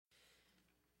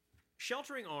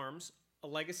Sheltering Arms, A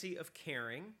Legacy of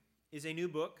Caring, is a new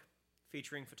book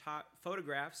featuring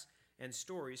photographs and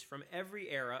stories from every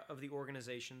era of the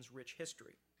organization's rich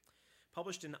history.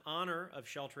 Published in honor of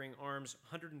Sheltering Arms'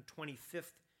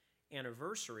 125th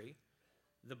anniversary,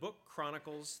 the book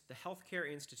chronicles the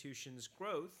healthcare institution's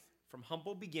growth from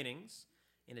humble beginnings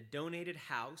in a donated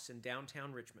house in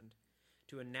downtown Richmond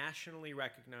to a nationally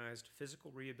recognized physical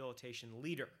rehabilitation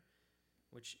leader,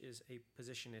 which is a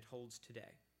position it holds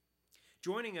today.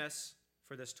 Joining us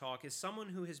for this talk is someone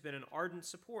who has been an ardent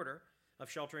supporter of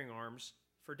Sheltering Arms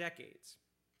for decades.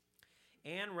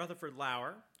 Anne Rutherford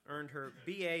Lauer earned her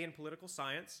BA in Political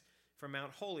Science from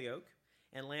Mount Holyoke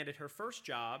and landed her first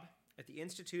job at the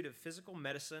Institute of Physical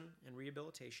Medicine and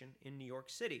Rehabilitation in New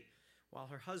York City while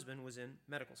her husband was in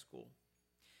medical school.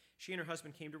 She and her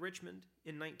husband came to Richmond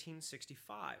in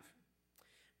 1965.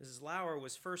 Mrs. Lauer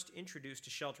was first introduced to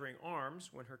Sheltering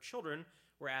Arms when her children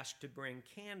were asked to bring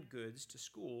canned goods to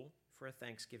school for a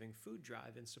Thanksgiving food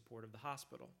drive in support of the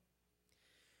hospital.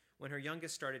 When her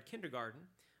youngest started kindergarten,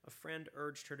 a friend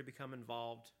urged her to become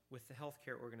involved with the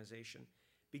healthcare organization,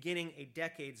 beginning a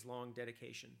decades-long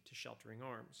dedication to Sheltering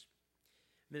Arms.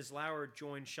 Ms. Lauer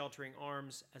joined Sheltering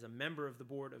Arms as a member of the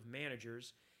Board of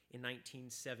Managers in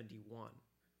 1971.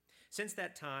 Since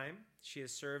that time, she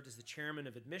has served as the chairman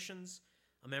of admissions,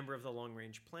 a member of the Long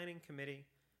Range Planning Committee,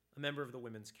 a member of the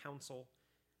Women's Council,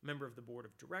 a member of the Board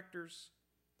of Directors,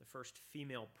 the first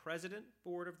female president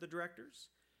board of the directors,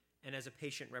 and as a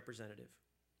patient representative.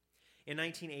 In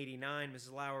 1989,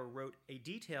 Mrs. Lauer wrote a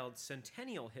detailed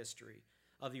centennial history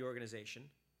of the organization,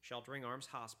 Sheltering Arms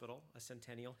Hospital, A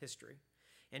Centennial History,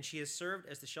 and she has served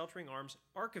as the Sheltering Arms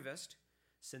archivist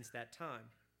since that time.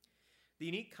 The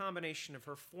unique combination of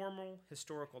her formal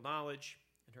historical knowledge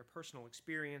and her personal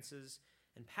experiences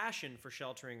and passion for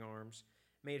Sheltering Arms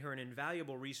made her an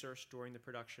invaluable resource during the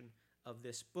production of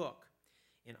this book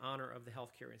in honor of the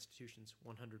healthcare institution's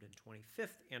 125th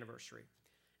anniversary.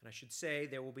 And I should say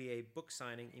there will be a book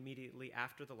signing immediately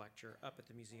after the lecture up at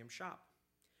the museum shop.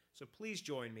 So please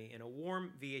join me in a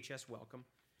warm VHS welcome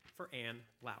for Anne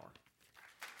Lauer.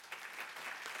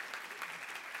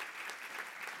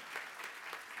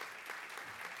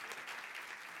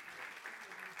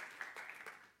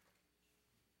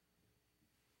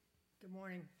 Good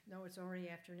morning. No, it's already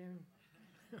afternoon.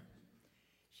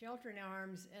 Sheltering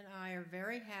Arms and I are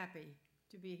very happy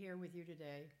to be here with you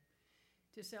today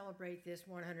to celebrate this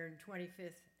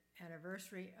 125th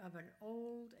anniversary of an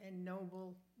old and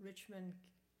noble Richmond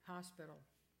hospital.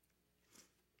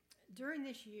 During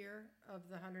this year of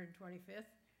the 125th,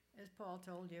 as Paul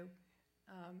told you,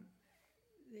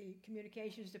 the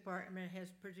Communications Department has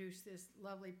produced this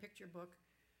lovely picture book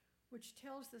which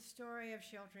tells the story of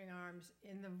Sheltering Arms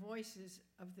in the voices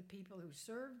of the people who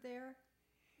served there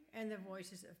and the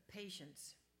voices of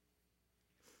patients.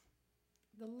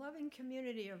 The loving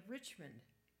community of Richmond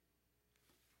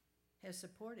has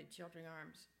supported Sheltering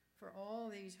Arms for all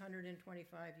these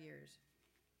 125 years.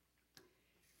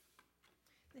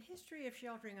 The history of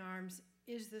Sheltering Arms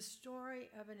is the story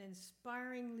of an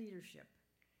inspiring leadership,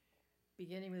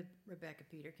 beginning with Rebecca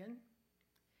Peterkin,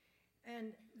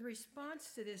 and the response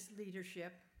to this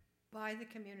leadership by the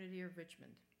community of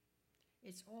Richmond.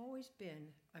 It's always been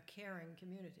a caring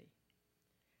community.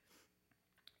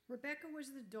 Rebecca was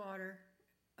the daughter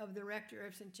of the rector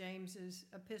of St. James's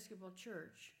Episcopal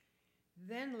Church,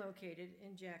 then located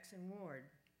in Jackson Ward.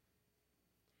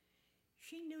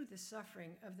 She knew the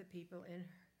suffering of the people in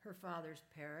her father's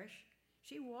parish.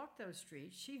 She walked those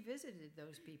streets, she visited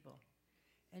those people,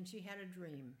 and she had a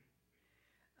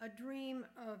dream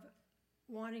of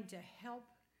wanting to help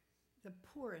the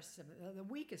poorest of the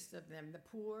weakest of them, the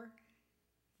poor,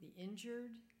 the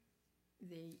injured,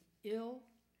 the ill,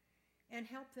 and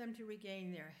help them to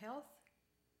regain their health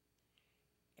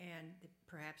and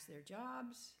perhaps their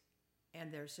jobs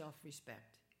and their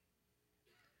self-respect.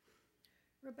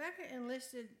 Rebecca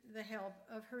enlisted the help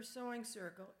of her sewing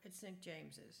circle at St.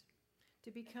 James's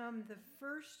to become the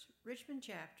first Richmond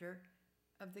chapter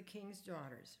of the King's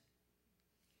Daughters.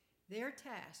 Their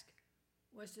task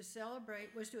was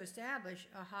to establish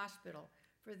a hospital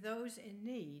for those in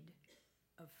need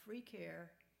of free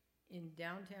care in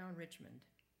downtown Richmond.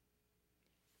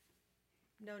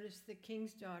 Notice the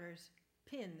King's Daughters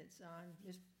pin that's on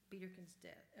Miss Peterkin's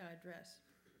dress.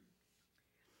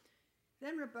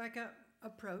 Then Rebecca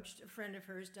approached a friend of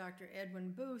hers, Dr.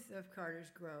 Edwin Booth of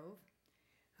Carter's Grove,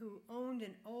 who owned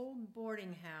an old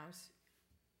boarding house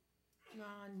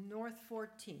on North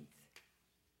 14th.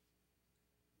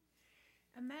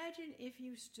 Imagine if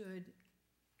you stood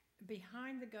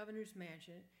behind the governor's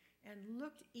mansion and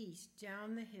looked east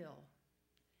down the hill.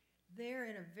 There,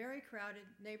 in a very crowded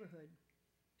neighborhood,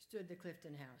 stood the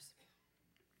Clifton House.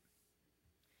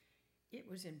 It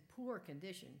was in poor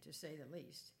condition, to say the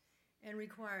least, and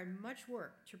required much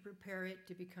work to prepare it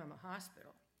to become a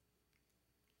hospital.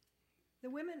 The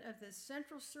women of the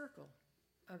central circle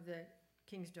of the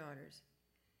King's Daughters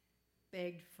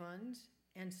begged funds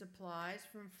and supplies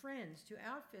from friends to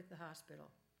outfit the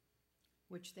hospital,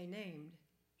 which they named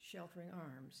Sheltering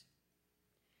Arms.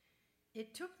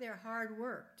 It took their hard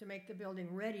work to make the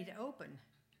building ready to open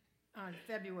on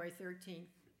February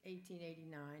 13th,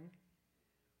 1889,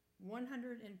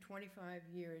 125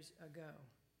 years ago.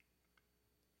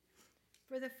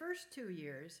 For the first 2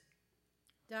 years,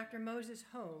 Dr. Moses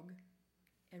Hogue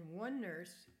and one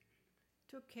nurse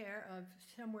took care of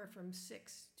somewhere from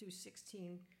 6 to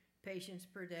 16 patients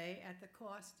per day at the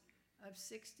cost of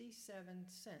 67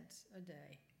 cents a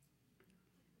day.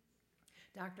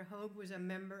 Dr. Hogue was a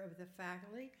member of the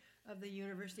faculty of the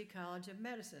University College of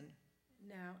Medicine,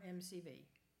 now MCV,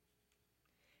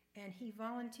 and he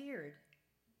volunteered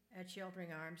at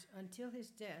Sheltering Arms until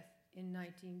his death in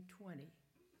 1920.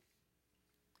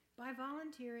 By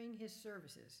volunteering his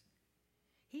services,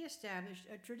 he established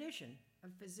a tradition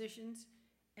of physicians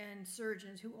and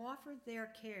surgeons who offered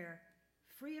their care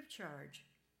free of charge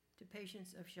to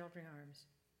patients of Sheltering Arms.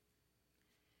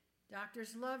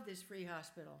 Doctors loved this free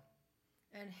hospital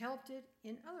and helped it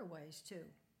in other ways too.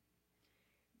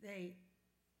 They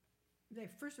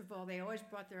first of all, they always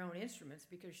brought their own instruments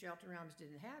because Sheltering Arms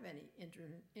didn't have any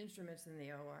instruments in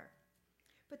the OR.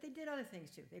 But they did other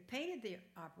things too. They painted the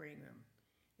operating room.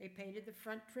 They painted the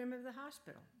front trim of the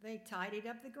hospital. They tidied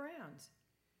up the grounds.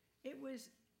 It was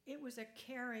a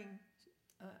caring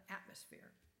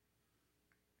atmosphere.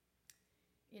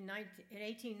 In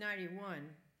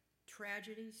 1891,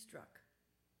 tragedy struck.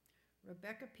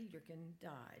 Rebecca Peterkin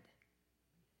died.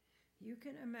 You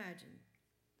can imagine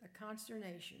the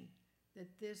consternation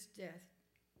that this death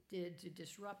did to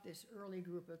disrupt this early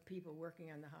group of people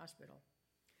working on the hospital.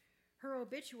 Her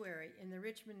obituary in the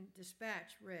Richmond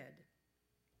Dispatch read,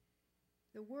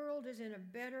 The world is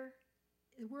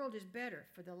better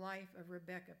for the life of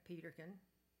Rebecca Peterkin.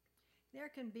 There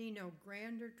can be no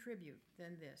grander tribute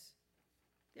than this.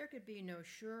 There could be no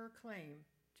surer claim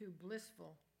to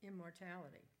blissful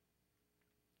immortality.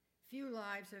 Few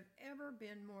lives have ever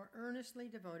been more earnestly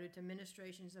devoted to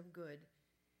ministrations of good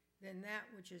than that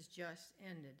which has just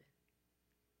ended.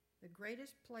 The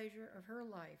greatest pleasure of her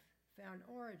life found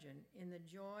origin in the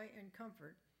joy and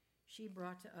comfort she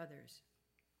brought to others.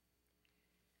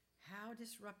 How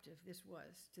disruptive this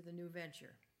was to the new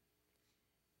venture.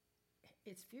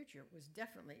 Its future was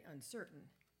definitely uncertain.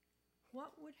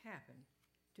 What would happen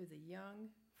to the young,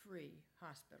 free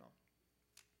hospital?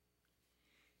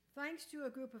 Thanks to a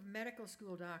group of medical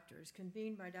school doctors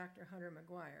convened by Dr. Hunter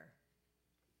McGuire,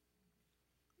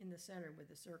 in the center with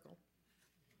the circle,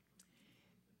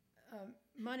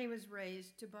 money was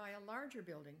raised to buy a larger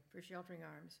building for Sheltering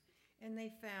Arms, and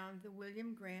they found the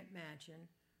William Grant Mansion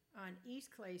on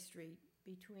East Clay Street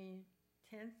between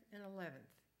 10th and 11th.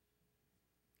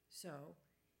 So,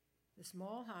 the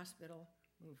small hospital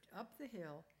moved up the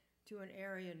hill to an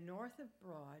area north of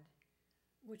Broad,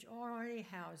 which already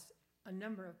housed a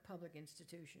number of public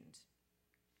institutions.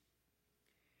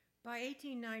 By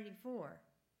 1894,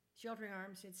 Sheltering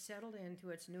Arms had settled into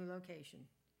its new location.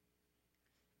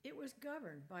 It was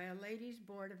governed by a ladies'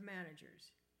 board of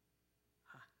managers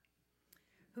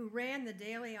who ran the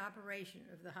daily operation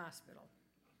of the hospital.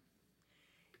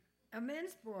 A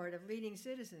men's board of leading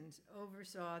citizens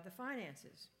oversaw the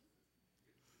finances.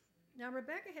 Now,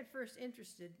 Rebecca had first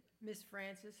interested Miss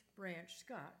Frances Branch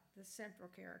Scott, the central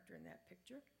character in that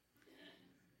picture,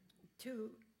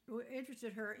 who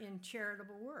interested her in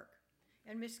charitable work.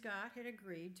 And Miss Scott had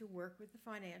agreed to work with the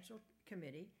financial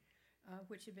committee,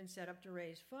 which had been set up to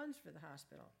raise funds for the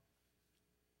hospital.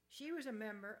 She was a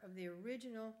member of the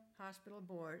original hospital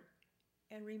board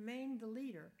and remained the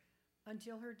leader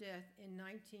until her death in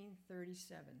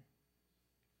 1937.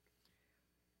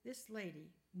 This lady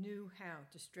knew how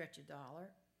to stretch a dollar.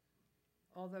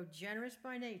 Although generous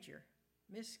by nature,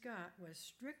 Miss Scott was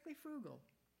strictly frugal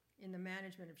in the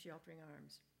management of Sheltering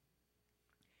Arms.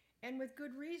 And with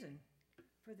good reason,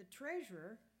 for the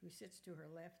treasurer, who sits to her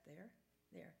left there,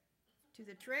 to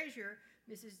the treasurer,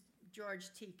 Mrs.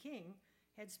 George T. King,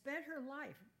 had spent her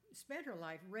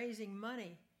life raising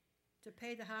money to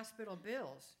pay the hospital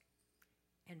bills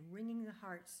and wringing the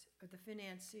hearts of the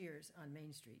financiers on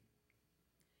Main Street.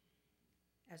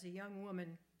 As a young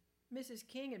woman, Mrs.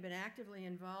 King had been actively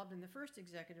involved in the first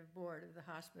executive board of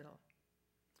the hospital,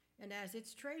 and as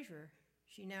its treasurer,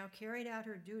 she now carried out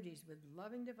her duties with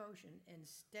loving devotion and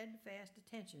steadfast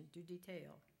attention to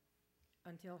detail.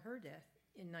 until her death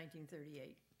in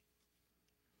 1938.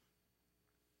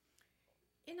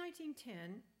 In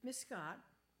 1910, Miss Scott,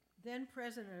 then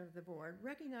president of the board,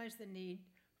 recognized the need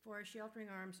for a Sheltering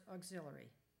Arms auxiliary,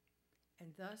 and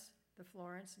thus the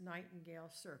Florence Nightingale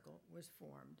Circle was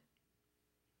formed.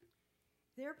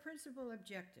 Their principal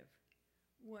objective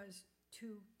was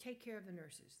to take care of the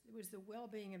nurses. It was the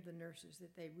well-being of the nurses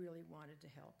that they really wanted to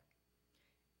help.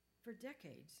 For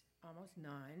decades, almost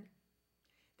 9,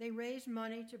 they raised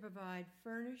money to provide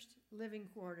furnished living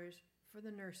quarters for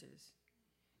the nurses,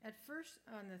 at first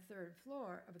on the 3rd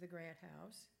floor of the Grant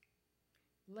House,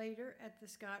 later at the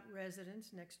Scott residence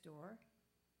next door,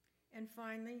 and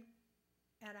finally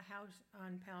at a house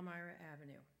on Palmyra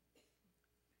Avenue.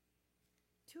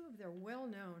 Two of their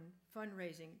well-known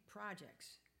fundraising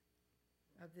projects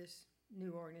of this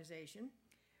new organization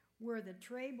were the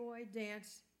Trayboy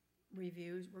Dance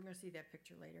Reviews, we're going to see that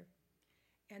picture later,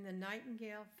 and the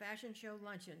Nightingale Fashion Show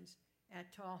Luncheons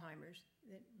at Tallheimer's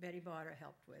that Betty Botter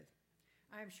helped with.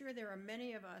 I'm sure there are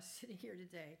many of us sitting here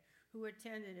today who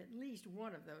attended at least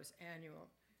one of those annual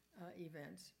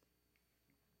events.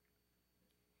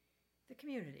 The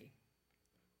community.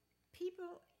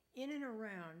 People in and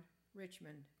around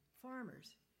Richmond,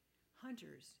 farmers,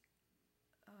 hunters,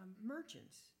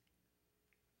 merchants,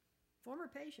 former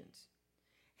patients,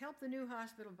 helped the new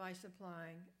hospital by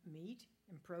supplying meat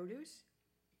and produce,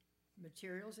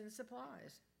 materials and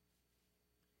supplies.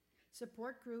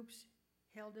 Support groups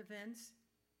held events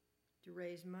to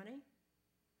raise money.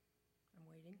 I'm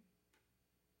waiting.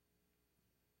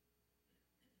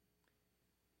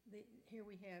 Here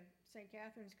we have St.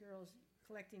 Catherine's girls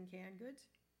collecting canned goods.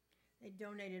 They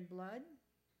donated blood.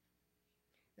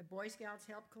 The Boy Scouts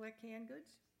helped collect canned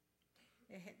goods.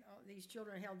 These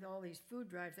children held all these food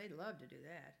drives. They loved to do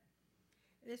that.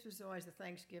 This was always the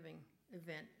Thanksgiving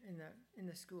event in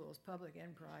the schools, public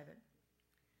and private.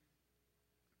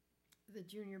 The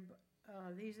junior,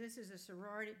 this is a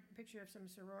sorority picture of some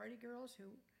sorority girls who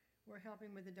were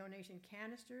helping with the donation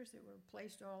canisters that were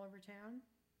placed all over town.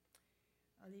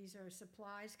 These are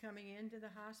supplies coming into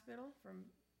the hospital from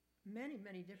many,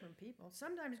 many different people,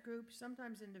 sometimes groups,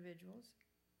 sometimes individuals.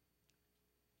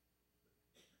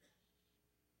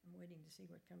 I'm waiting to see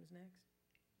what comes next.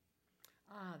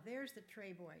 There's the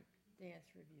Trayboy Dance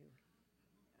Review.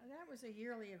 That was a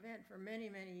yearly event for many,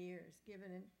 many years,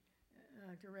 given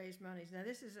to raise money. Now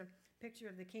this is a picture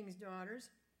of the King's Daughters,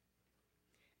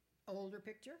 older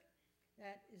picture.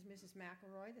 That is Mrs.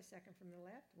 McElroy, the second from the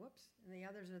left. Whoops. And the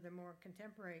others are the more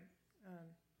contemporary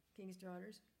King's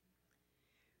Daughters.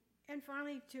 And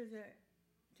finally, to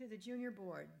the junior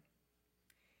board.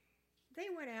 They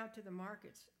went out to the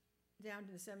markets, down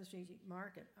to the 7th Street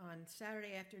Market on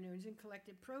Saturday afternoons and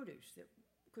collected produce that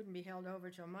couldn't be held over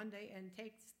till Monday, and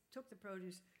took the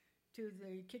produce to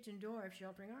the kitchen door of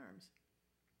Sheltering Arms.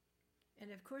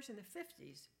 And of course, in the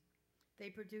 50s, they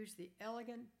produced the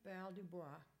elegant Bal du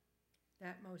Bois,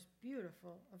 that most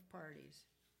beautiful of parties.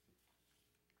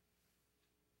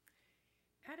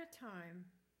 At a time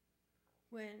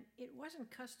when it wasn't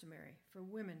customary for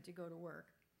women to go to work,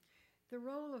 the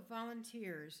role of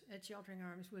volunteers at Sheltering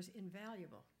Arms was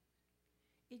invaluable.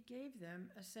 It gave them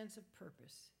a sense of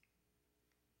purpose.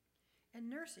 And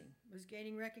nursing was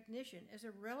gaining recognition as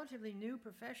a relatively new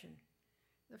profession.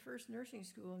 The first nursing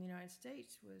school in the United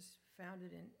States was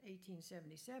founded in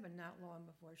 1877, not long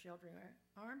before Sheltering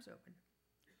Arms opened.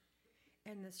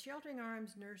 And the Sheltering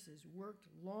Arms nurses worked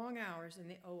long hours in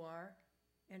the OR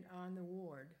and on the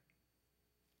ward.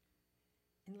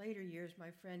 In later years, my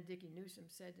friend Dickie Newsom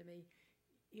said to me,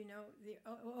 you know, the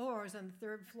OR was on the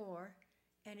 3rd floor,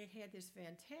 and it had this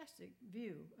fantastic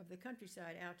view of the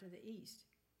countryside out to the east.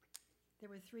 There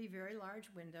were 3 very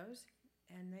large windows,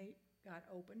 and they got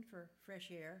opened for fresh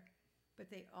air,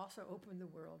 but they also opened the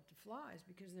world to flies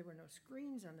because there were no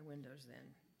screens on the windows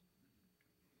then.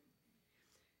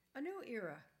 A new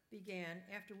era began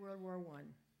after World War I.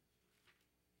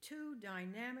 2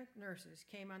 dynamic nurses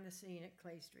came on the scene at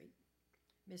Clay Street.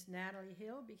 Miss Natalie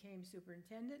Hill became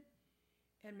superintendent,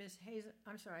 and Miss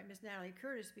Natalie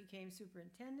Curtis became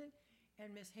superintendent,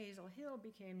 and Miss Hazel Hill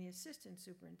became the assistant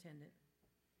superintendent.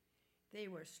 They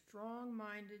were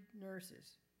strong-minded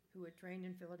nurses who had trained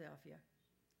in Philadelphia.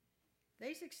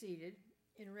 They succeeded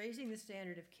in raising the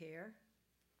standard of care,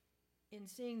 in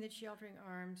seeing that Sheltering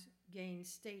Arms gained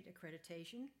state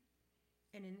accreditation,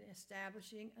 and in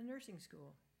establishing a nursing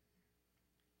school.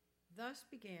 Thus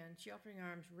began Sheltering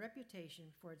Arms' reputation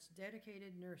for its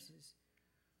dedicated nurses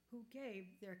who gave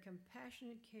their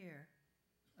compassionate care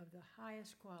of the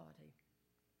highest quality.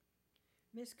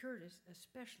 Miss Curtis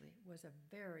especially was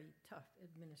a very tough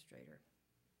administrator.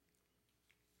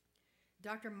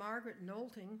 Dr. Margaret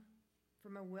Knowlting,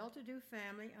 from a well-to-do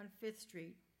family on Fifth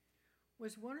Street,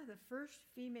 was one of the first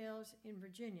females in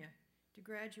Virginia to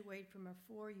graduate from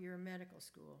a 4-year medical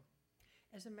school.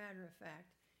 As a matter of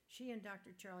fact, she and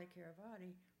Dr. Charlie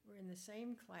Caravati were in the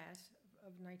same class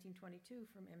of 1922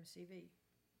 from MCV.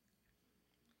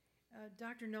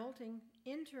 Dr. Knowlting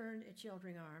interned at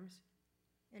Chiltern Arms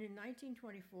and in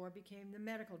 1924 became the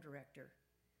medical director,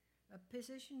 a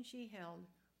position she held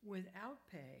without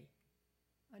pay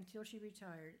until she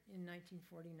retired in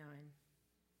 1949.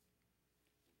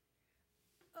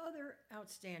 Other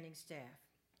outstanding staff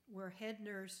were head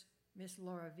nurse Miss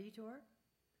Laura Vitor,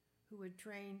 who had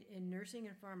trained in nursing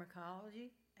and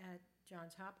pharmacology at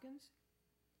Johns Hopkins,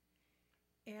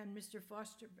 and Mr.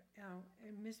 Foster,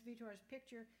 in Miss Vitor's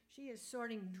picture, she is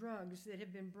sorting drugs that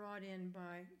have been brought in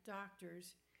by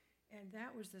doctors, and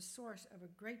that was the source of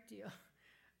a great deal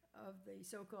of the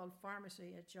so-called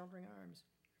pharmacy at Chiltern Arms.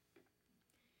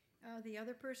 The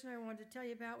other person I wanted to tell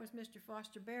you about was Mr.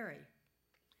 Foster Berry,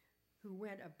 who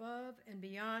went above and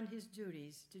beyond his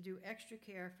duties to do extra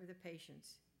care for the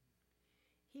patients.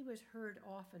 He was heard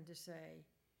often to say,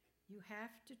 "You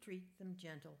have to treat them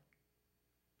gentle."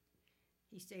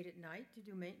 He stayed at night to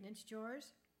do maintenance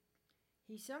chores.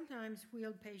 He sometimes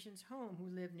wheeled patients home who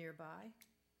lived nearby,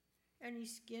 and he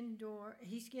skinned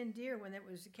deer when it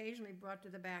was occasionally brought to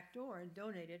the back door and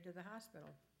donated to the hospital.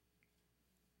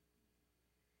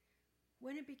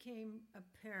 When it became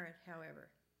apparent, however,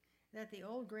 that the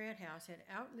old Grant House had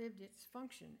outlived its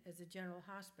function as a general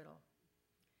hospital,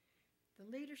 the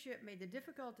leadership made the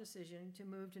difficult decision to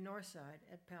move to Northside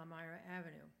at Palmyra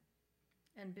Avenue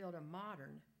and build a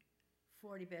modern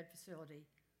 40-bed facility,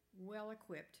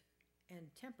 well-equipped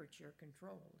and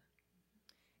temperature-controlled.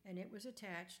 And it was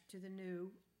attached to the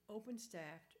new,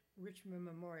 open-staffed Richmond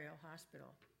Memorial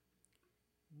Hospital.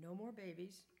 No more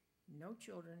babies, no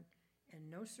children, and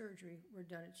no surgery were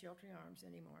done at Chiltern Arms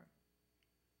anymore.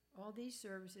 All these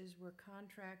services were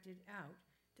contracted out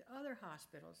to other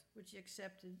hospitals which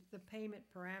accepted the payment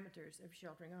parameters of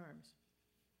Chiltern Arms.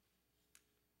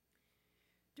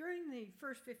 During the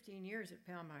first 15 years at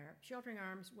Palmyra, Chiltern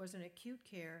Arms was an acute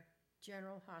care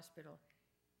general hospital,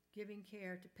 giving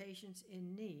care to patients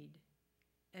in need,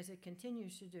 as it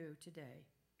continues to do today.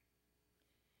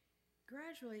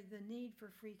 Gradually, the need for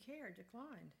free care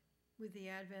declined with the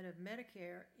advent of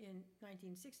Medicare in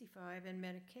 1965 and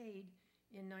Medicaid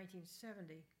in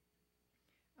 1970.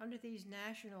 Under these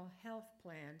national health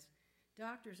plans,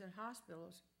 doctors and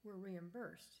hospitals were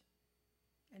reimbursed,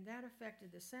 and that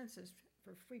affected the census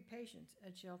for free patients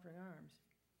at Chiltern Arms.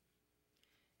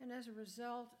 And as a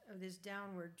result of this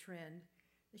downward trend,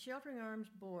 the Chiltern Arms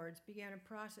boards began a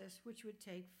process which would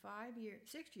take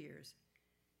 6 years,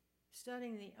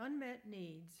 studying the unmet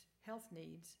health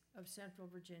needs of Central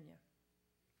Virginia.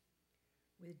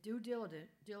 With due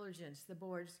diligence, the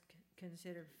boards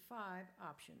considered 5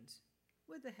 options,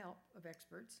 with the help of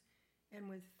experts and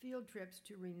with field trips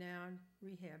to renowned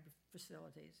rehab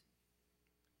facilities.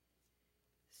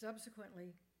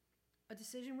 Subsequently, a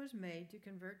decision was made to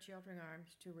convert Chiltern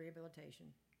Arms to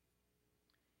rehabilitation.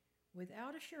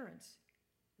 Without assurance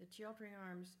that Chiltern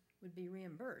Arms would be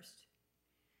reimbursed,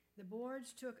 the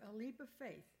boards took a leap of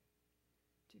faith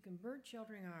to convert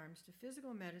Chiltern Arms to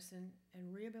physical medicine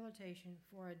and rehabilitation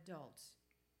for adults,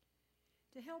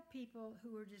 to help people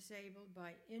who were disabled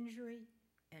by injury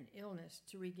and illness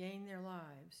to regain their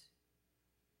lives.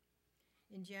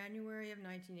 In January of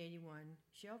 1981,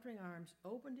 Chiltern Arms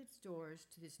opened its doors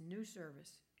to this new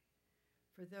service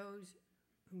for those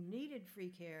who needed free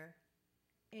care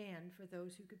and for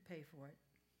those who could pay for it.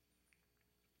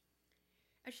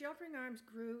 As Chiltern Arms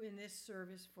grew in this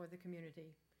service for the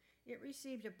community, it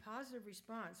received a positive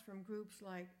response from groups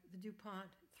like the DuPont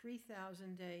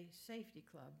 3,000 Day Safety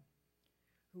Club,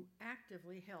 who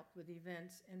actively helped with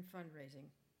events and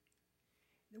fundraising.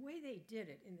 The way they did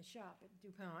it in the shop at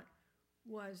DuPont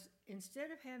was,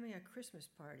 instead of having a Christmas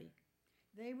party,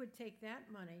 they would take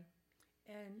that money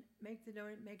and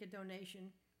make a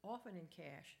donation, often in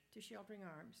cash, to Chiltern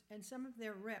Arms. And some of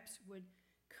their reps would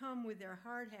come with their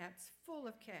hard hats full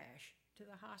of cash to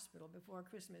the hospital before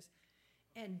Christmas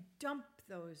and dump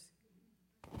those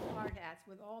hard hats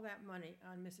with all that money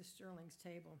on Mrs. Sterling's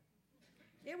table.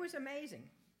 It was amazing.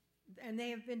 And they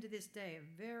have been to this day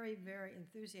very, very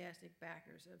enthusiastic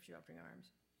backers of Chiltern Arms.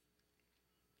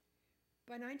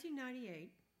 By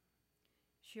 1998,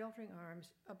 Chiltern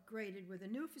Arms upgraded with a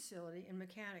new facility in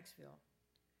Mechanicsville,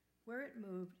 where it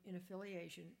moved in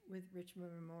affiliation with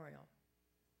Richmond Memorial.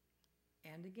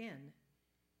 And again,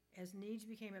 as needs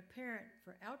became apparent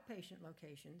for outpatient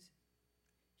locations,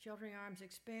 Chiltern Arms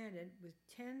expanded with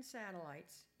 10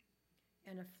 satellites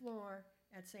and a floor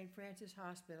at St. Francis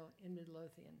Hospital in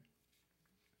Midlothian.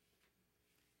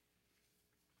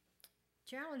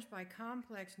 Challenged by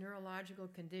complex neurological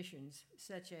conditions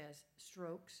such as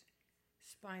strokes,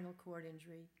 spinal cord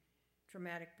injury,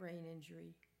 traumatic brain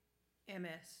injury,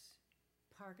 MS,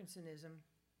 Parkinsonism,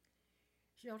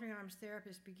 Sheltering Arms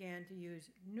therapists began to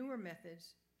use newer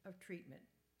methods of treatment.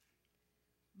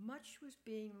 Much was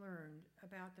being learned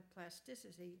about the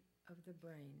plasticity of the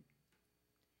brain.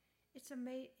 The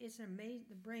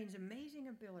brain's amazing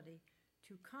ability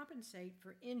to compensate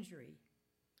for injury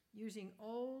using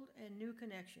old and new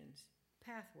connections,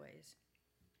 pathways,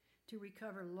 to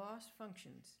recover lost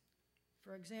functions.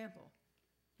 For example,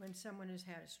 when someone has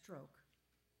had a stroke.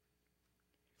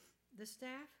 The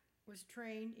staff was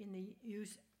trained in the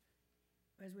use,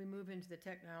 as we move into the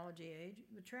technology age,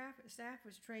 the staff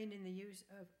was trained in the use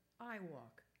of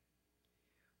iWalk,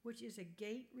 which is a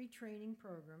gait retraining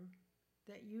program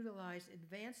that utilized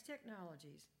advanced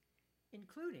technologies,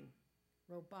 including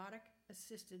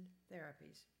robotic-assisted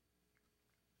therapies,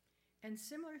 and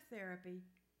similar therapy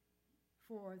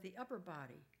for the upper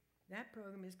body. That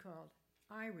program is called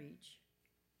iReach,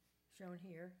 shown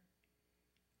here,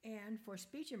 and for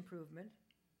speech improvement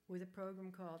with a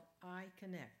program called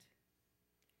iConnect.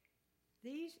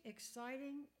 These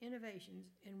exciting innovations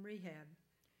in rehab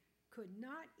could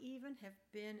not even have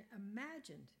been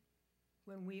imagined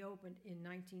when we opened in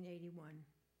 1981,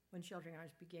 when Sheltering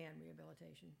Arms began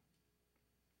rehabilitation.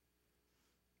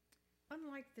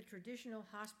 Unlike the traditional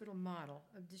hospital model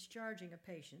of discharging a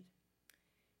patient,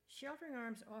 Sheltering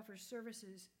Arms offers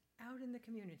services out in the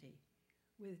community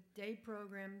with day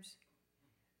programs,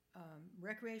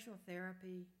 recreational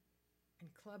therapy, and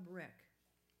Club Rec.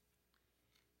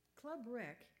 Club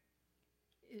Rec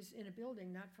is in a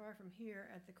building not far from here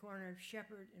at the corner of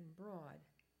Shepherd and Broad,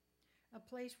 a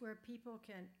place where people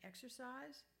can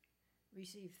exercise,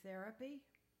 receive therapy,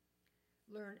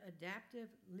 learn adaptive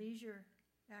leisure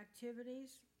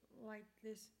activities like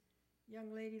this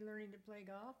young lady learning to play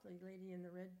golf, the lady in the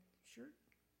red shirt.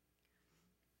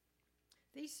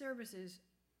 These services,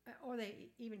 or they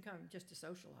even come just to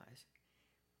socialize,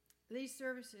 these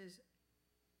services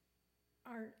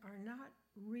are not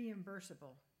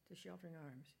reimbursable to Sheltering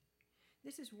Arms.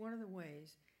 This is one of the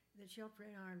ways that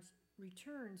Sheltering Arms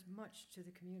returns much to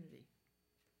the community.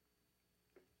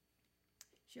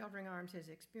 Sheltering Arms has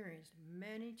experienced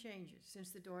many changes since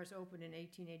the doors opened in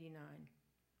 1889.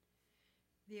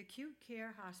 The acute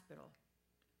care hospital,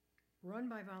 run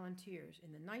by volunteers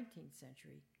in the 19th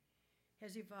century,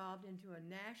 has evolved into a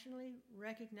nationally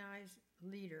recognized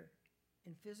leader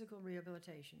in physical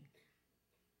rehabilitation.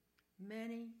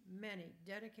 Many, many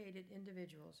dedicated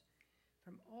individuals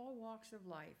from all walks of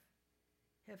life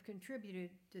have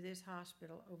contributed to this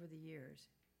hospital over the years.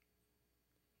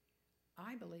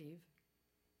 I believe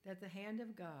that the hand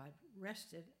of God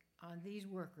rested on these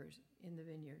workers in the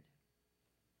vineyard.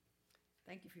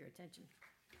 Thank you for your attention.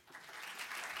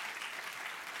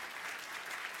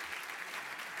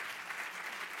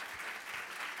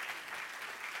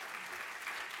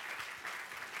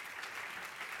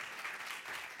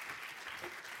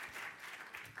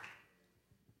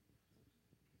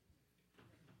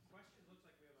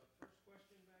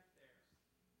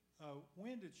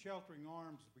 When did Sheltering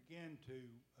Arms begin to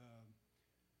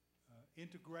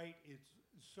integrate its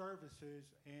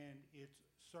services and its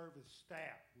service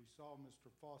staff? We saw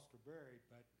Mr. Foster Berry,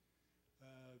 but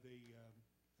the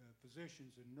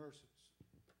physicians and nurses.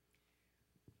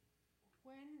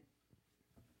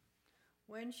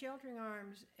 When Sheltering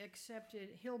Arms accepted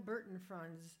Hill Burton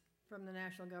funds from the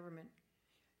national government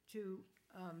to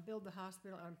build the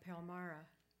hospital on Palmyra,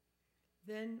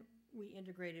 then we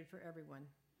integrated for everyone.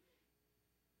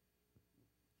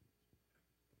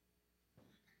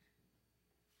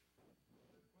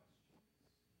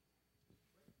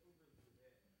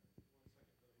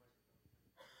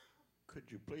 Could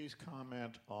you please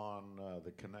comment on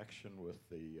the connection with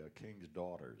the King's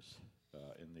Daughters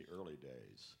in the early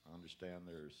days? I understand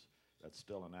that's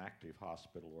still an active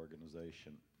hospital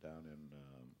organization down in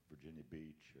Virginia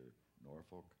Beach or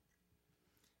Norfolk.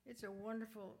 It's a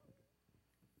wonderful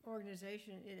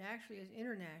organization. It actually is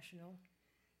international,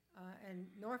 and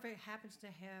Norfolk happens to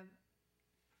have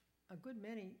a good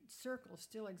many circles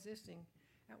still existing.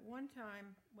 At one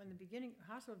time, when the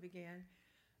hospital began,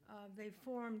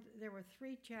 there were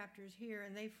 3 chapters here,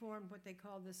 and they formed what they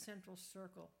called the Central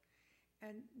Circle.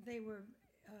 And they were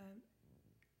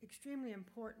extremely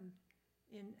important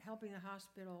in helping the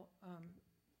hospital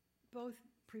both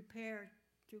prepare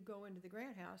to go into the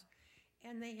Grant House,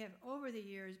 and they have, over the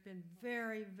years, been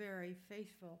very, very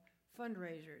faithful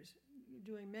fundraisers,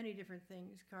 doing many different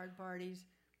things, card parties,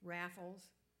 raffles,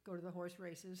 go to the horse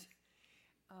races.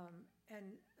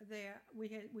 And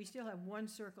we still have one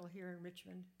circle here in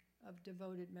Richmond of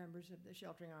devoted members of the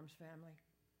Sheltering Arms family.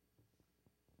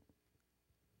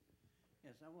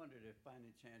 Yes, I wondered if by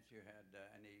any chance you had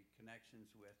any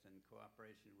connections with and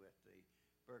cooperation with the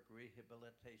Burke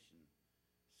Rehabilitation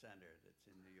Center that's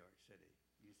in New York City.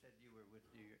 You said you were with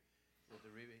the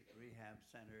rehab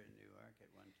center in New York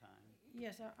at one time.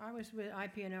 Yes, I was with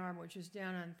IPNR, which is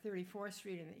down on 34th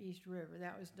Street in the East River.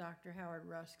 That was Dr. Howard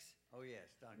Rusk's Oh,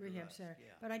 yes, Dr. rehab Rusk, center.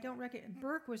 yeah. But I don't reckon,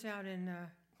 Burke was out in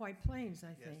White Plains,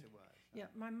 I think. Yes, it was. Yeah,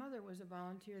 my mother was a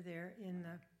volunteer there in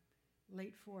the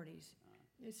late 40s.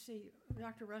 You see,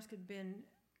 Dr. Rusk had been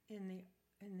in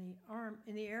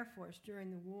the Air Force during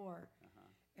the war,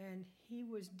 and he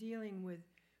was dealing with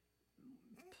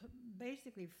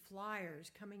basically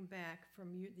flyers coming back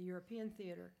from the European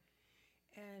theater,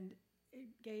 and it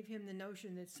gave him the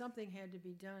notion that something had to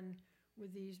be done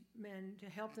with these men to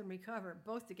help them recover,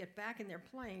 both to get back in their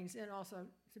planes and also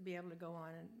to be able to go on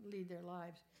and lead their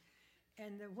lives.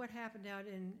 And what happened out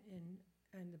in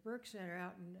the Burke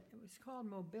Center it was called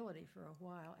Mobility for a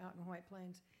while out in White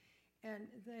Plains, and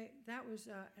that was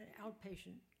an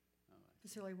outpatient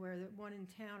facility, where the one in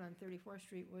town on 34th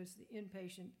Street was the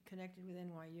inpatient connected with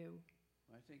NYU.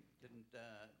 Well, I think, didn't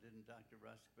Dr.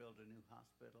 Rusk build a new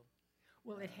hospital?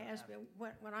 Well, it has been.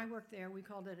 When I worked there, we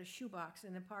called it a shoebox,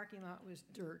 and the parking lot was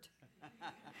dirt.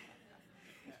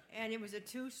 And it was a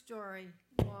 2-story,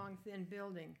 long, thin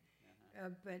building.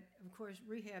 But, of course,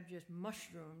 rehab just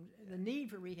mushroomed. The need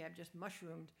for rehab just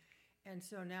mushroomed. And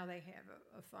so now they have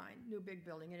a fine new big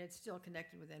building, and it's still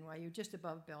connected with NYU, just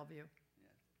above Bellevue. Yes,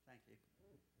 thank you.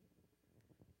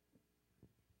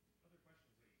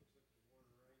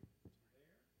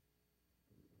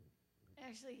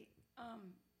 Actually,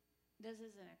 this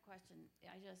isn't a question.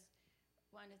 I just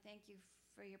want to thank you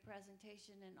for your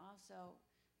presentation, and also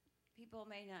people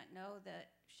may not know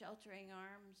that Sheltering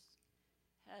Arms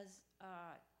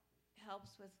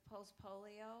helps with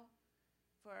post-polio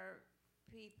for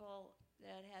people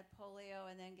that had polio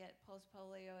and then get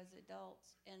post-polio as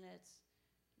adults, and it's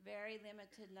very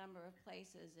limited number of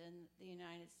places in the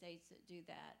United States that do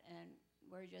that, and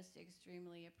we're just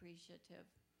extremely appreciative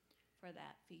for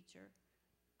that feature.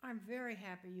 I'm very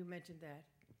happy you mentioned that,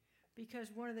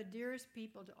 because one of the dearest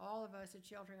people to all of us at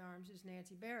Sheltering Arms is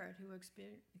Nancy Barrett, who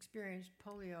experienced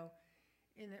polio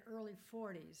in the early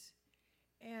 40s.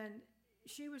 And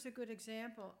she was a good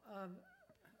example of,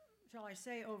 shall I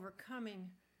say, overcoming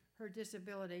her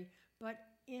disability. But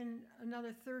in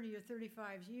another 30 or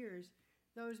 35 years,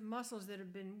 those muscles that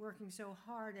have been working so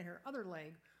hard in her other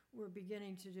leg were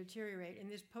beginning to deteriorate. And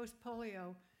this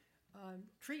post-polio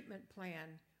treatment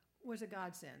plan was a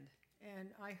godsend. And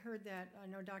I heard that, I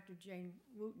know Dr. Jane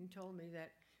Wooten told me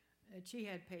that she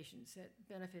had patients that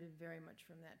benefited very much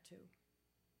from that too.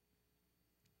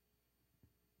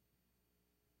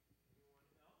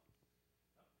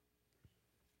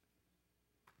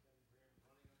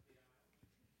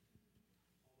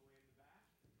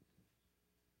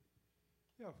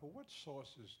 Yeah, for what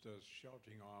sources does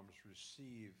Sheltering Arms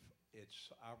receive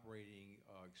its operating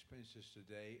expenses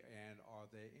today, and are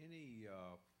there any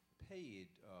paid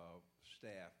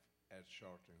staff at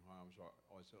Sheltering Arms,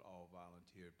 or is it all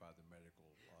volunteered by the medical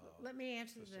Let me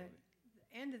answer the facility?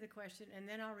 end of the question, and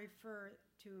then I'll refer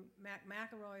to Mac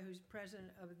McElroy, who's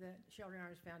president of the Sheltering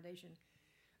Arms Foundation.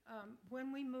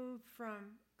 When we moved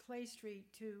from Clay Street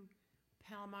to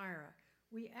Palmyra,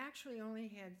 we actually only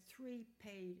had 3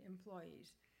 paid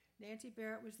employees. Nancy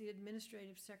Barrett was the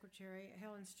administrative secretary,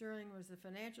 Helen Sterling was the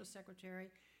financial secretary,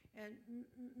 and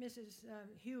Mrs.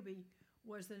 Hubie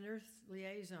was the nurse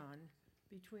liaison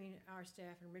between our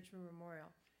staff and Richmond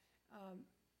Memorial.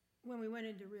 When we went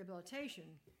into rehabilitation,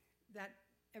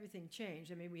 everything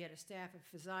changed. I mean, we had a staff of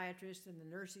physiatrists, and the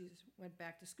nurses went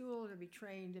back to school to be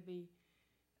trained to be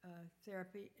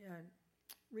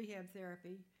rehab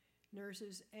therapy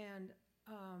nurses, and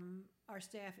our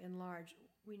staff enlarged.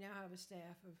 We now have a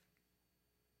staff of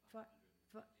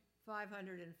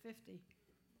 550,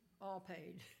 all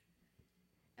paid.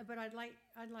 But I'd like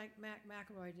Mac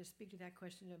McElroy to speak to that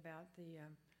question about the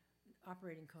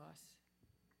operating costs.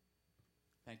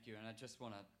 Thank you, and I just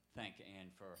want to thank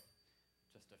Ann for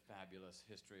just a fabulous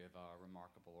history of our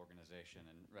remarkable organization,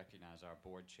 and recognize our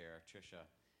board chair, Tricia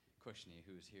Cushney,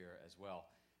 who's here as well.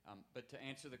 But to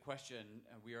answer the question,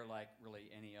 we are like really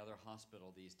any other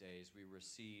hospital these days. We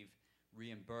receive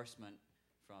reimbursement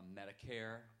from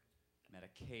Medicare,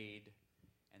 Medicaid,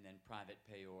 and then private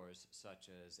payors such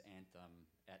as Anthem,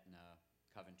 Aetna,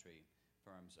 Coventry,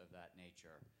 firms of that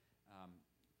nature.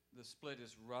 The split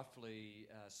is roughly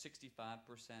 65%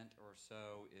 or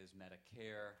so is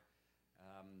Medicare,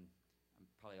 I'm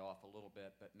probably off a little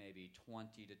bit, but maybe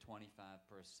 20 to 25%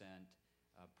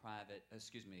 private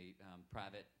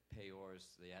payors,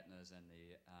 the Aetnas and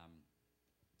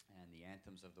the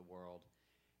Anthems of the world,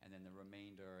 and then the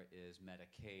remainder is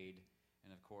Medicaid.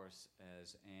 And of course,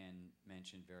 as Anne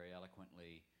mentioned very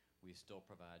eloquently, we still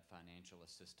provide financial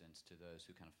assistance to those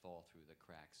who kind of fall through the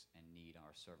cracks and need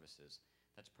our services.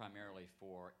 That's primarily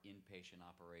for inpatient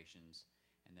operations,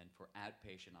 and then for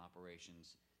outpatient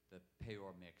operations, the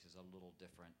payor mix is a little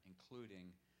different,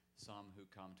 including some who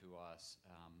come to us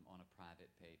on a private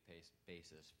pay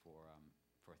basis for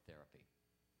therapy.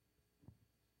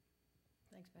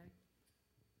 Thanks, Beck.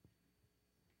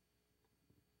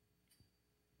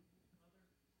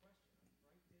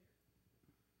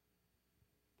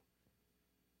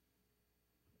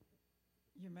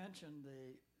 You mentioned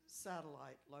the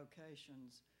satellite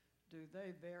locations. Do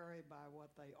they vary by what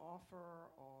they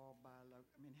offer, or by,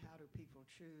 how do people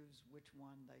choose which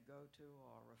one they go to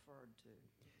or are referred to?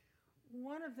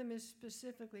 One of them is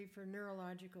specifically for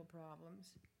neurological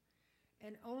problems,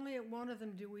 and only at one of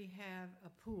them do we have a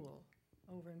pool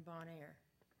over in Bon Air.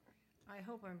 I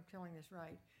hope I'm telling this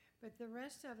right, but the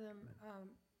rest of them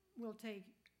will take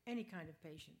any kind of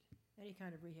patient, any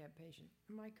kind of rehab patient.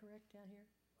 Am I correct down here?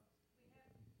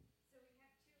 We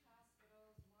have two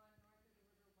hospitals, one north of the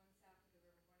river, one south of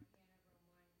the river,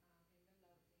 one in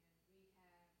Hanover and one in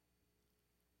Midlothian.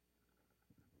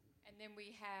 And then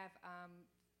we have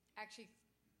actually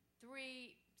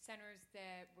 3 centers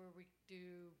where we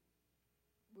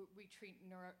treat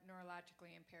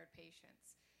neurologically impaired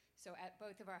patients. So at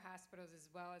both of our hospitals, as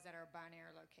well as at our Bon Air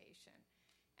location.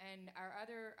 And our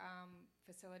other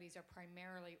facilities are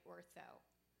primarily ortho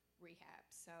rehab,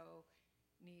 so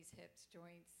knees, hips,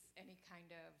 joints, any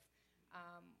kind of,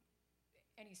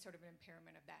 any sort of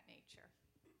impairment of that nature.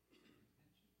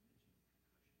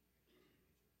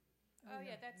 Oh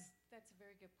yeah, that's a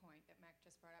very good point that Mac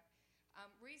just brought up.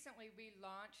 Recently, we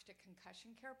launched a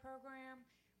concussion care program.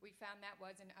 We found that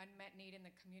was an unmet need in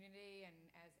the community, and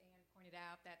as Anne pointed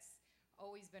out, that's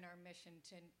always been our mission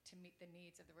to meet the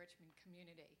needs of the Richmond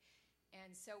community.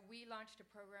 And so we launched a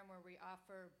program where we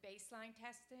offer baseline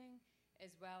testing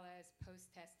as well as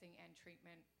post-testing and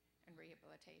treatment and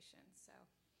rehabilitation, so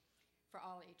for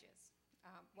all ages.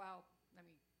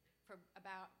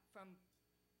 From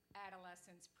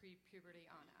adolescence, pre-puberty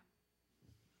on up.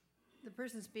 The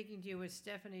person speaking to you is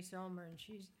Stephanie Solmer, and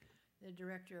she's the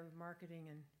Director of Marketing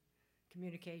and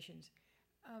Communications.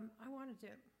 I wanted to,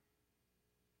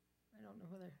 I don't know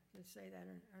whether to say that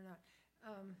or not.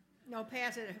 No,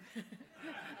 pass it.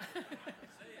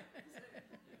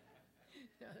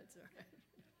 No, that's all right.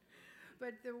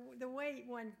 But the way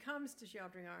one comes to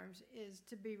Sheltering Arms is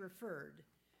to be referred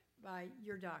by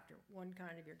your doctor, one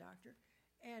kind of your doctor.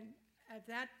 And at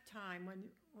that time,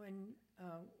 when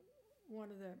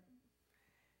one of the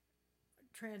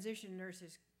transition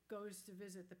nurses goes to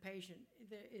visit the patient,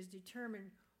 it is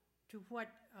determined to what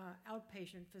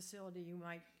outpatient facility you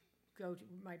might go to,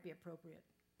 might be appropriate.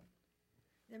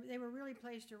 They were really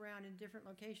placed around in different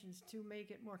locations to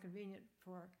make it more convenient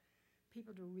for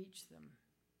people to reach them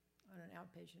on an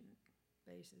outpatient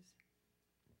basis.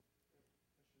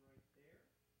 Question right there.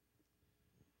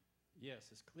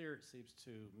 Yes, it's clear, it seems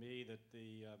to me, that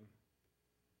the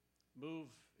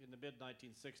move in the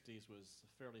mid-1960s was a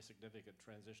fairly significant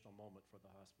transitional moment for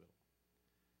the hospital.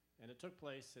 And it took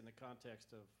place in the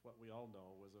context of what we all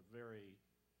know was a very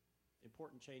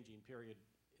important changing period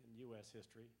in U.S.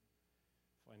 history,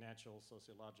 financial,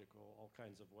 sociological, all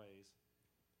kinds of ways.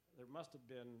 There must have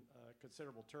been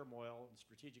considerable turmoil and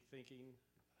strategic thinking,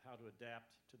 how to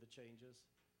adapt to the changes.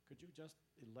 Could you just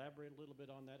elaborate a little bit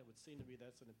on that? It would seem to me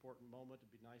that's an important moment.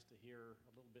 It'd be nice to hear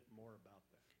a little bit more about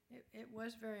that. It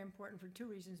was very important for 2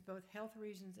 reasons, both health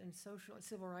reasons and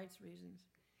civil rights reasons.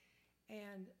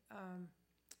 And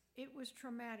it was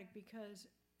traumatic because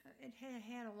it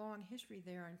had a long history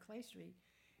there on Clay Street,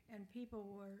 and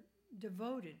people were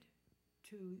devoted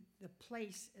to the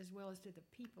place as well as to the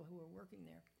people who were working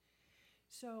there.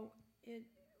 So it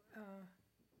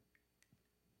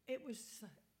was,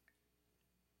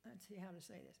 let's see how to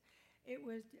say this.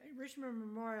 Richmond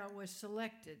Memorial was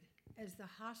selected as the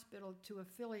hospital to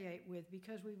affiliate with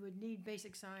because we would need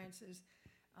basic sciences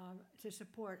to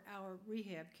support our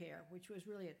rehab care, which was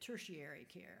really a tertiary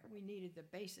care. We needed the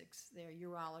basics there,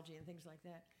 urology and things like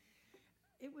that.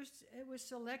 It was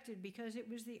selected because it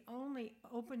was the only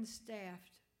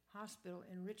open-staffed hospital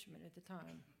in Richmond at the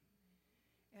time.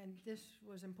 And this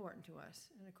was important to us.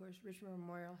 And of course, Richmond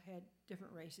Memorial had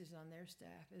different races on their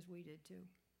staff, as we did too.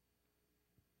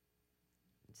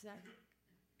 Does that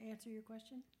answer your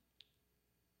question?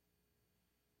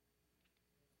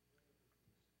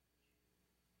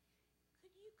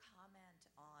 comment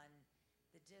on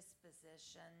the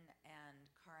disposition and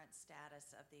current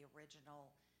status of the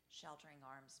original Sheltering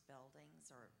Arms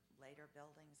buildings or later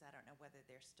buildings? I don't know whether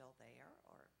they're still there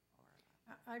or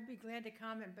I'd be glad to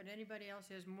comment, but anybody else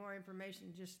has more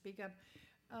information, just speak up.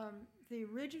 The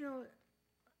original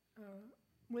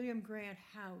William Grant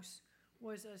House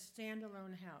was a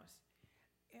standalone house.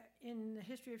 In the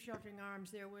history of Sheltering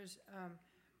Arms, there was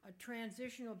a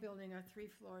transitional building of 3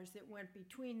 floors that went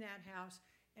between that house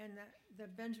and the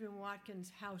Benjamin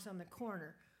Watkins house on the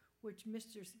corner, which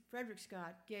Mr. Frederick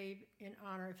Scott gave in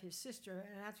honor of his sister,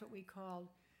 and that's what we called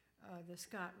the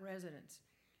Scott residence.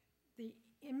 The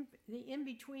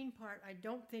in-between part I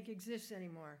don't think exists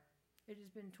anymore. It has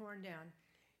been torn down.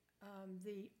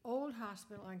 The old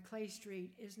hospital on Clay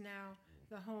Street is now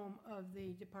the home of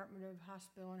the Department of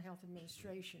Hospital and Health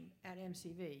Administration at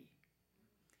MCV.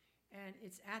 And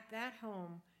it's at that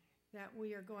home that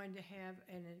we are going to have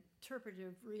an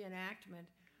interpretive reenactment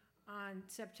on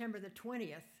September the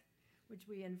 20th, which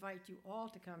we invite you all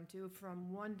to come to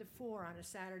from 1 to 4 on a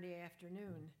Saturday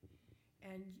afternoon.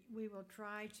 And we will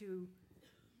try to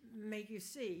make you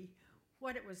see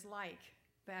what it was like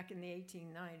back in the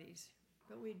 1890s.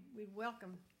 But we'd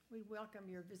welcome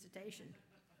your visitation. Yeah,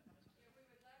 we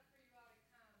would love for you all to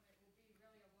come. It will be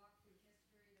really a walk through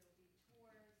history. There will be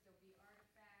tours. There will be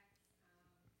artifacts,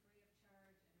 free of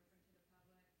charge and open to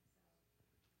the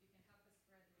public. So if you can help us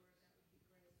spread the word, that would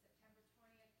be great. September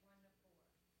 20th, 1 to 4. The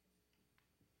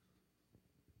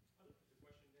question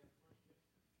down first,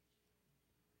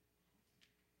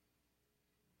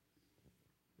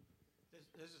 Jim?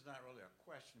 This is not really a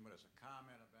question, but it's a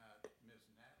comment about Miss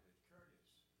Natalie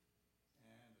Curtis.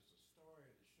 And it's a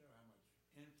story to show how much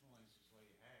influence this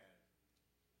lady had,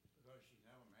 because she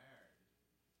never married.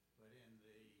 But in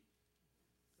the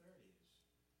 30s,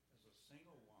 as a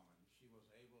single woman, she was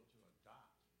able to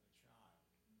adopt a child,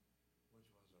 which was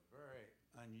a very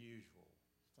unusual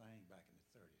thing back in the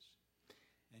 30s.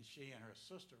 And she and her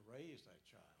sister raised that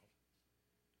child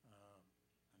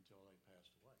until they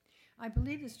passed away. I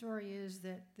believe the story is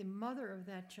that the mother of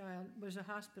that child was a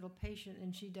hospital patient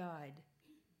and she died.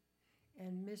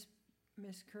 And Miss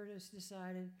Curtis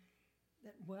decided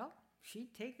that, well,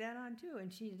 she'd take that on too.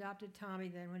 And she adopted Tommy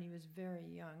then when he was very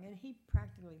young. And he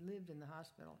practically lived in the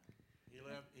hospital. He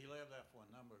lived there for a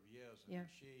number of years, and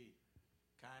she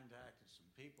contacted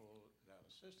some people that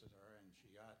assisted her, and she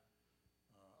got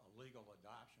a legal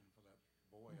adoption for that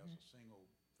boy as a single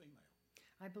female.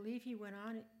 I believe he went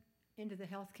on into the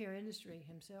healthcare industry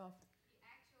himself. He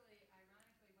actually,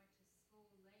 ironically, went to school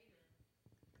later.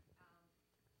 It's kind of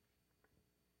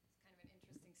an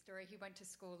interesting story. He went to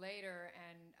school later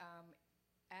and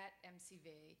at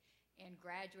MCV and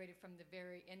graduated from the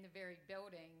very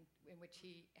building in which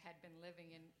he had been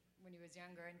living in when he was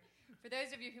younger. And for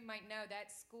those of you who might know,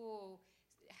 that school,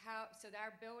 so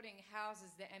our building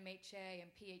houses the MHA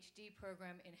and PhD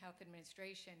program in health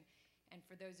administration. And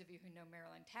for those of you who know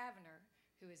Marilyn Tavener,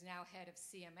 who is now head of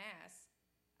CMS.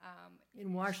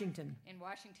 In Washington. In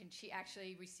Washington, she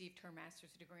actually received her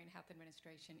master's degree in health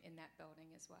administration in that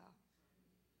building as well.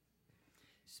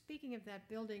 Speaking of that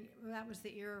building, that was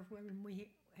the era when we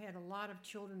had a lot of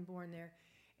children born there.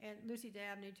 And Lucy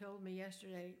Dabney told me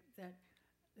yesterday that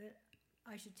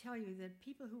I should tell you that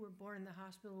people who were born in the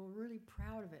hospital were really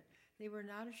proud of it. They were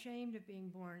not ashamed of being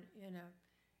born in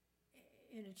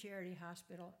a charity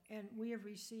hospital. And we have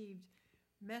received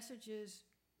messages,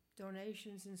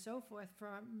 donations, and so forth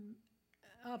from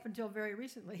up until very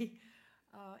recently.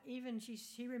 Even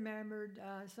she remembered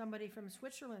somebody from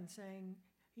Switzerland saying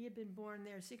he had been born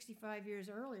there 65 years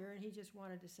earlier and he just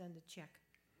wanted to send a check.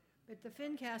 But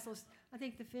I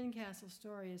think the Fincastle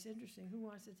story is interesting. Who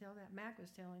wants to tell that? Mac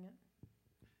was telling it.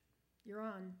 You're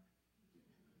on.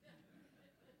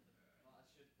 Well, I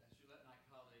should let my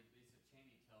colleague Lisa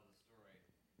Cheney tell the story.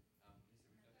 Lisa, would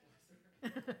you like to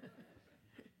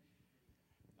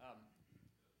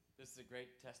This is a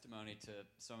great testimony to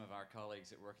some of our colleagues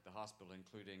that work at the hospital,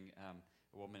 including a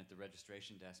woman at the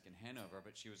registration desk in Hanover.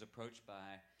 But she was approached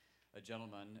by a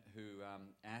gentleman who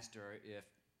asked her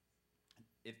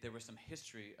if there was some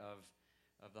history of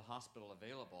the hospital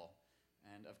available.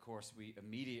 And of course, we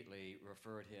immediately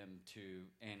referred him to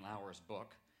Ann Lauer's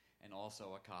book, and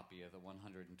also a copy of the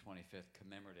 125th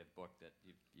commemorative book that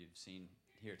you've seen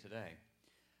here today.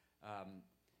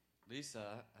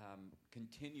 Lisa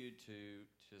continued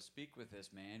to speak with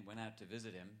this man, went out to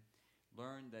visit him,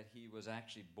 learned that he was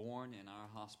actually born in our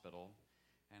hospital,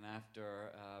 and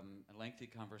after a lengthy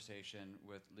conversation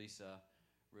with Lisa,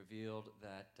 revealed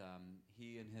that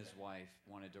he and his wife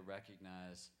wanted to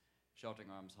recognize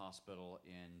Sheltering Arms Hospital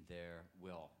in their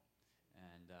will.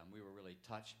 And we were really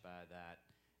touched by that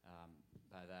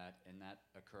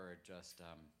occurred just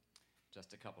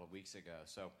a couple of weeks ago.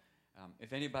 So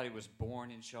if anybody was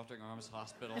born in Sheltering Arms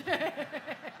Hospital,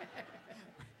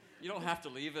 you don't have to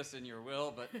leave us in your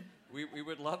will, but we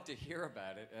would love to hear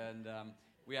about it. And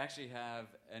we actually have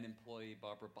an employee,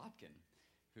 Barbara Botkin,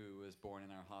 who was born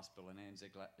in our hospital, and Anne's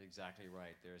exactly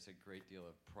right. There's a great deal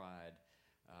of pride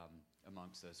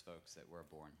amongst those folks that were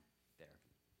born there.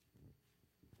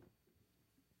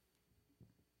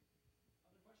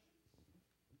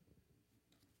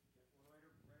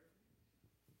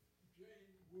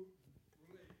 Jane,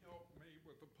 will it help me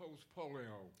with the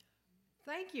post-polio?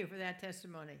 Thank you for that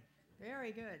testimony.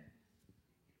 Very good.